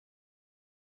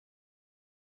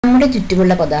നമ്മുടെ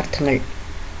ചുറ്റുമുള്ള പദാർത്ഥങ്ങൾ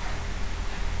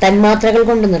തന്മാത്രകൾ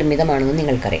കൊണ്ട് നിർമ്മിതമാണെന്ന്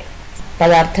നിങ്ങൾക്കറിയാം.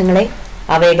 പദാർത്ഥങ്ങളെ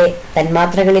അവയുടെ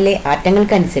തന്മാത്രകളിലെ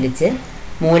ആറ്റങ്ങൾക്കനുസരിച്ച്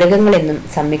മൂലകങ്ങളെന്നും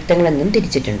സംയുക്തങ്ങളെന്നും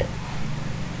തിരിച്ചിട്ടുണ്ട്.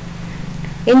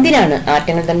 എന്തിനാണ്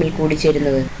ആറ്റങ്ങൾ തമ്മിൽ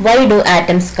കൂടിച്ചേരുന്നത്? Why do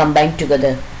atoms combine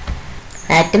together?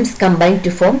 Atoms combine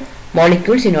to form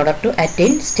molecules in order to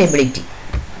attain stability.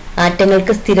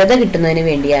 ആറ്റങ്ങൾക്ക് സ്ഥിരത കിട്ടുന്നതിന്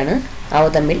വേണ്ടിയാണ് അവ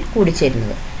തമ്മിൽ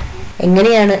കൂടിച്ചേരുന്നത്.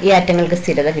 എങ്ങനെയാണ് ഈ ആറ്റങ്ങൾക്ക്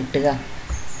സ്ഥിരത കിട്ടുക?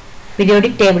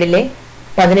 പീരിയോഡിക് ടേബിളിലെ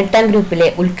 18ാം ഗ്രൂപ്പിലെ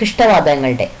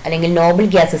ഉത്കൃഷ്ടവാതകങ്ങളുടെ അല്ലെങ്കിൽ നോബൽ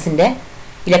ഗ്യാസസിന്റെ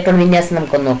ഇലക്ട്രോൺ വിന്യാസം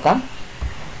നമുക്കൊന്ന് നോക്കാം.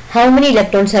 How many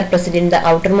electrons are present in the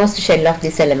outermost shell of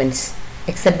these elements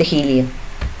except the helium?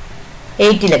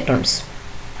 8 electrons.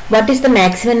 What is the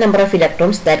maximum number of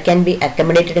electrons that can be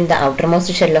accommodated in the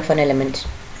outermost shell of an element?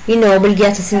 ഈ Nobel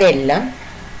ഗ്യാസസിന്റെ എല്ലാം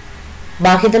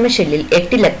ബാഹ്യതമ ഷെല്ലിൽ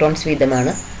 8 electrons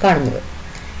വീതമാണ് കാണുന്നത്.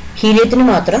 ഹീലിയത്തിന്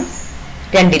മാത്രം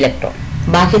 2 electron.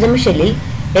 ബാഹ്യതമ ഷെല്ലിൽ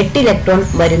 8 electron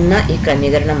വരുന്ന ഈ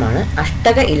ക്രമീകരണമാണ്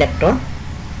അഷ്ടക ഇലക്ട്രോൺ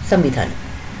സംവിധാനം.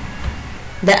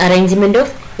 The arrangement of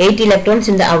 8 electrons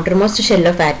in the outermost shell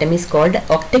of atom is called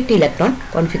octet electron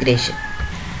configuration.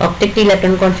 Octet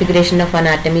electron configuration of an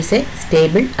atom is a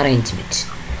stable arrangement.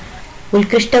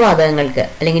 ഉത്കൃഷ്ടവാതകങ്ങൾക്ക്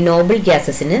അല്ലെങ്കിൽ നോബൽ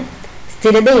ഗ്യാസസിന്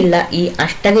സ്ഥിരതയുള്ള ഈ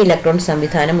അഷ്ടക ഇലക്ട്രോൺ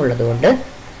സംവിധാനം ഉള്ളതുകൊണ്ട്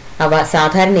അവ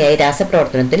സാധാരണയായി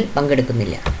രാസപ്രവർത്തനത്തിൽ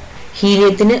പങ്കെടുക്കുന്നില്ല.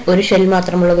 ഹീലിയത്തിന് ഒരു ഷെൽ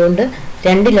മാത്രമുള്ളതുകൊണ്ട്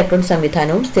 2 ഇലക്ട്രോൺ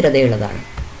സംവിധാനവും സ്ഥിരതയുള്ളതാണ്.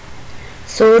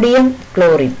 സോഡിയം,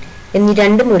 ക്ലോറിൻ എന്നീ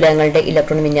 2 മൂലകങ്ങളുടെ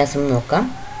ഇലക്ട്രോൺ വിന്യാസം നോക്കാം.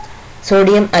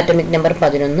 സോഡിയം ആറ്റോമിക് നമ്പർ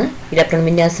 11, ഇലക്ട്രോൺ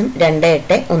വിന്യാസം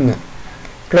 281.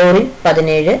 ക്ലോറിൻ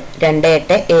 17,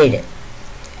 287.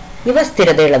 ഇവ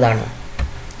സ്ഥിരതയുള്ളതാണ്.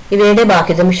 ഇവയുടെ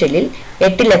ബാഹ്യതമ ഷെല്ലിൽ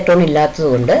 8 ഇലക്ട്രോൺ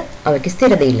ഇല്ലാത്തതുകൊണ്ട് അവയ്ക്ക്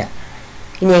സ്ഥിരതയില്ല.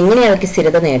 ഇനി എങ്ങനെ അവയ്ക്ക്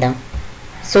സ്ഥിരത നേടാം?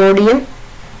 സോഡിയം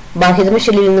ബാഹ്യതമ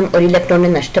ഷെല്ലിൽ നിന്നും 1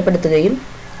 ഇലക്ട്രോണിനെ നഷ്ടപ്പെടുത്തുകയും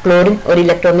ക്ലോറിൻ 1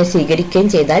 ഇലക്ട്രോണിനെ സ്വീകരിക്കുകയും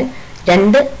ചെയ്താൽ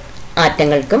 2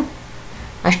 ആറ്റങ്ങൾക്കും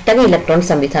അഷ്ടക ഇലക്ട്രോൺ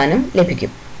സംവിധാനം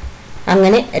ലഭിക്കും.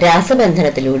 അങ്ങനെ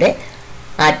രാസബന്ധനത്തിലൂടെ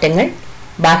ആറ്റങ്ങൾ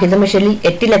ബാഹ്യതമ ഷെല്ലിൽ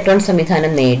 8 ഇലക്ട്രോൺ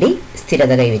സംവിധാനം നേടി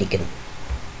സ്ഥിരത കൈവരിക്കുന്നു.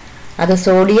 അത്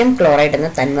സോഡിയം ക്ലോറൈഡ് എന്ന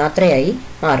തന്മാത്രയായി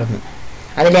മാറുന്നു.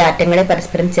 അതിലെ ആറ്റങ്ങളെ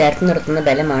പരസ്പരം ചേർത്ത് നിർത്തുന്ന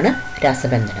ബലമാണ്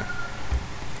രാസബന്ധനം.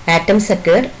 Atoms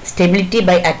acquire stability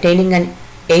by attaining an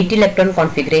 8 electron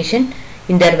configuration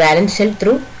in their valence shell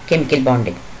through chemical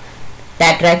bonding. The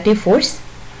attractive force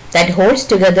that holds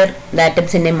together the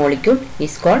atoms in a molecule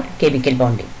is called chemical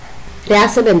bonding.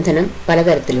 രാസബന്ധനം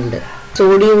പലതരത്തിലുണ്ട്.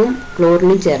 സോഡിയവും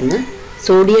ക്ലോറിനും ചേർന്ന്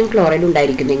sodium chloride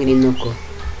ഉണ്ടായിരിക്കുന്നത് എങ്ങനെയെന്ന് നോക്കൂ.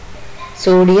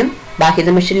 Sodium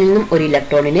ബാഹ്യതമ ഷെല്ലിൽ നിന്നും 1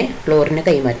 ഇലക്ട്രോണിനെ ക്ലോറിന്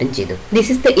കൈമാറ്റം ചെയ്തു. This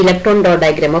is the electron dot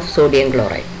diagram of sodium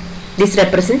chloride. This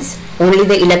represents only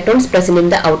the electrons present in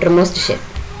the outermost shell.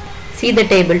 See the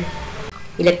table.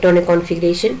 Electronic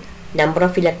configuration, number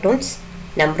of electrons,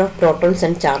 number of protons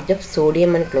and charge of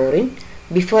sodium and chlorine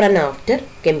before and after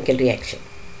chemical reaction.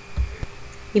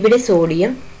 ഇവിടെ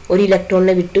sodium 1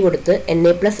 ഇലക്ട്രോണിനെ വിട്ടുകൊടുത്ത്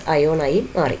Na+ അയോണായി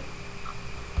മാറി.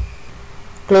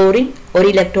 Chlorine 1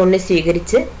 ഇലക്ട്രോണിനെ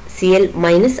സ്വീകരിച്ച് Cl-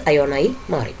 അയോണായി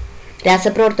മാറി.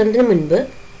 രാസപ്രവർത്തനത്തിന് മുൻപ്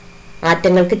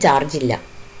ആറ്റങ്ങൾക്ക് charge ഇല്ല.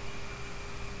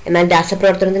 എന്നാൽ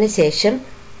രാസപ്രവർത്തനത്തിന് ശേഷം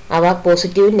അവ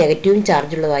പോസിറ്റീവും നെഗറ്റീവും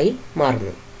ചാർജുള്ളതായി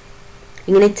മാറുന്നു.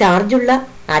 ഇങ്ങനെ ചാർജുള്ള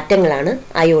ആറ്റങ്ങളാണ്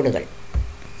അയോണുകൾ.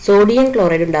 സോഡിയം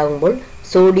ക്ലോറൈഡ് ഉണ്ടാകുമ്പോൾ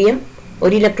sodium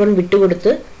 1 electron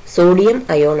വിട്ടുകൊടുത്ത് sodium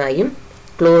അയോണായും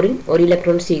chlorine 1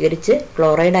 electron സ്വീകരിച്ച്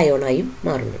ക്ലോറൈഡ് അയോണായും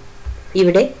മാറുന്നു.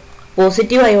 ഇവിടെ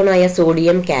positive അയോണായ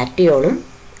sodium കാറ്റയോണും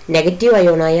negative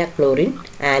അയോണായ chlorine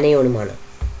ആനയോണുമാണ്.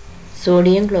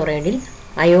 Sodium ക്ലോറൈഡിൽ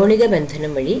അയോണിക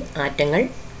ബന്ധനം വഴി ആറ്റങ്ങൾ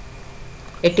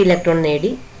 8 ഇലക്ട്രോൺ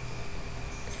നേടി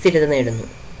സ്ഥിരത നേടുന്നു.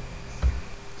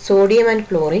 Sodium and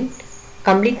chlorine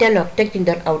complete an octet in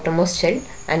their outermost shell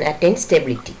and attain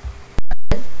stability.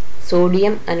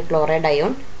 Sodium and chloride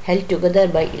ion held together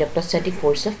by electrostatic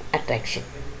force of attraction.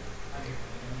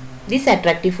 This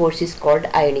attractive force is called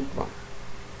ionic bond.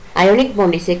 Ionic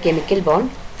bond is a chemical bond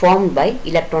formed by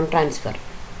electron transfer.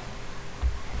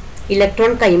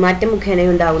 Electron കൈമാറ്റം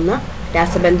മുഖേനയുണ്ടാവുന്ന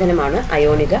രാസബന്ധനമാണ്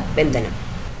അയോണിക ബന്ധനം.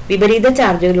 വിപരീത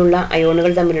ചാർജുകളുള്ള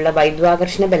അയോണുകൾ തമ്മിലുള്ള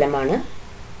വൈദ്യുതാകർഷണ ബലമാണ്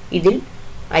ഇതിൽ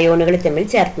അയോണുകളെ തമ്മിൽ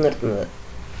ചേർത്ത് നിർത്തുന്നത്.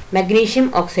 Magnesium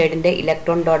ഓക്സൈഡിന്റെ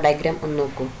electron dot diagram ഒന്ന്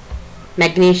നോക്കൂ.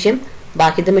 മഗ്നീഷ്യം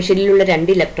ബാഹ്യതമ ഷെല്ലിലുള്ള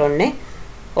 2 ഇലക്ട്രോണിനെ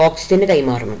ഓക്സിജന്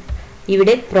കൈമാറുന്നു.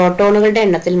 ഇവിടെ പ്രോട്ടോണുകളുടെ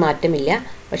എണ്ണത്തിൽ മാറ്റമില്ല,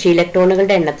 പക്ഷേ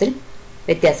ഇലക്ട്രോണുകളുടെ എണ്ണത്തിൽ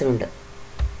വ്യത്യാസമുണ്ട്.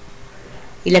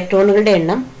 ഇലക്ട്രോണുകളുടെ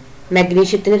എണ്ണം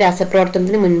മഗ്നീഷ്യത്തിന്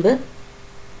രാസപ്രവർത്തനത്തിന് മുൻപ്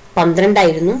 12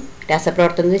 ആയിരുന്നു,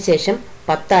 രാസപ്രവർത്തനത്തിന് ശേഷം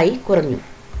 10 ആയി കുറഞ്ഞു.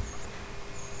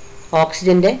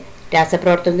 ഓക്സിജന്റെ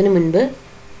രാസപ്രവർത്തനത്തിന് മുൻപ്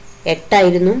 8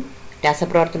 ആയിരുന്നു,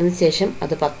 രാസപ്രവർത്തനത്തിന് ശേഷം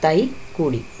അത് 10 ആയി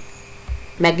കൂടി.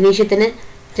 മഗ്നീഷ്യത്തിന്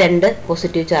 2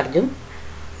 പോസിറ്റീവ് ചാർജും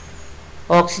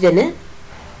ഓക്സിജന്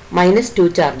 -2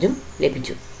 ചാർജും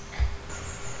ലഭിച്ചു.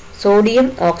 സോഡിയം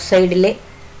ഓക്സൈഡിലെ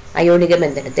അയോണിക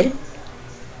ബന്ധനത്തിൽ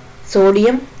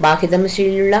സോഡിയം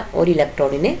ബാഹ്യദമിശയിലുള്ള ഒരു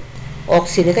ഇലക്ട്രോണിനെ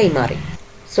ഓക്സിജന് കൈമാറി.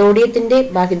 സോഡിയത്തിൻ്റെ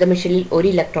ബാഹ്യദമിശയിൽ ഒരു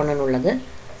ഇലക്ട്രോണാണുള്ളത്.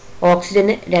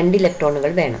 ഓക്സിജന് 2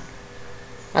 ഇലക്ട്രോണുകൾ വേണം.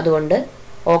 അതുകൊണ്ട്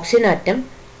ഓക്സിജൻ ആറ്റം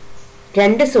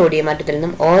 2 സോഡിയം ആറ്റത്തിൽ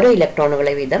നിന്നും ഓരോ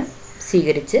ഇലക്ട്രോണുകളെ വീതം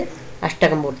സ്വീകരിച്ച്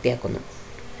അഷ്ടകം പൂർത്തിയാക്കുന്നു.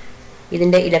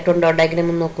 ഇതിൻ്റെ ഇലക്ട്രോൺ ഡോട്ട് ഡയഗ്രാം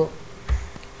ഒന്ന് നോക്കൂ.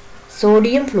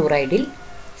 സോഡിയം ഫ്ലൂറൈഡിൽ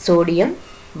സോഡിയം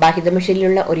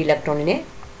ബാഹ്യദമിശയിലുള്ള ഒരു ഇലക്ട്രോണിനെ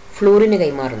ഫ്ലൂറിന്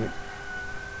കൈമാറുന്നു.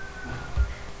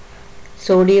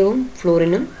 സോഡിയവും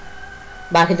ഫ്ലൂറിനും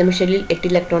ബാഹ്യദമിശയിൽ 8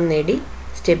 ഇലക്ട്രോൺ നേടി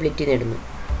സ്റ്റെബിലിറ്റി നേടുന്നു.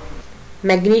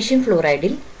 മഗ്നീഷ്യം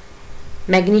ഫ്ലൂറൈഡിൽ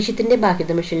മഗ്നീഷ്യത്തിൻ്റെ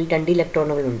ബാഹ്യദമിശയിൽ 2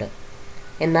 ഇലക്ട്രോണുകളുണ്ട്.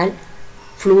 എന്നാൽ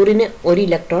ഫ്ലൂറിന് 1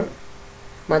 ഇലക്ട്രോൺ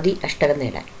മതി അഷ്ടകം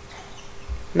നേടാൻ.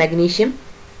 മഗ്നീഷ്യം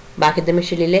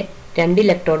ബാഹ്യദമിശയിലെ 2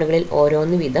 ഇലക്ട്രോണുകളിൽ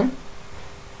ഓരോന്ന് വീതം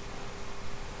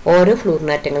ഓരോ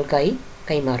ഫ്ലൂറിനാറ്റങ്ങൾക്കായി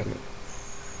കൈമാറുന്നു.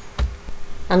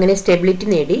 അങ്ങനെ സ്റ്റെബിലിറ്റി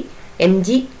നേടി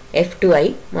MgF2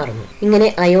 ആയി മാറുന്നു. ഇങ്ങനെ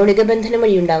അയോണിക ബന്ധനം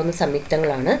വഴി ഉണ്ടാകുന്ന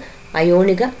സംയുക്തങ്ങളാണ്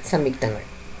അയോണിക സംയുക്തങ്ങൾ.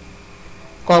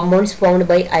 Compounds formed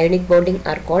by ionic bonding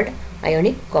are called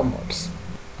ionic compounds.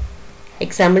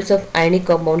 Examples of ionic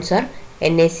compounds are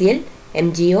NaCl,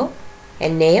 MgO,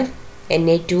 NaF,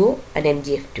 Na2O and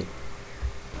MgF2.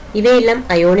 ഇവയെല്ലാം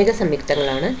അയോണിക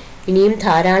സംയുക്തങ്ങളാണ്. ഇനിയും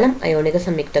ധാരാളം അയോണിക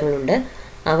സംയുക്തങ്ങളുണ്ട്.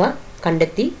 അവ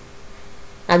കണ്ടെത്തി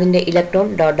അതിൻ്റെ ഇലക്ട്രോൺ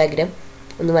ഡോട്ട് ഡയഗ്രാം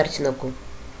ഒന്ന് വരച്ചു നോക്കൂ.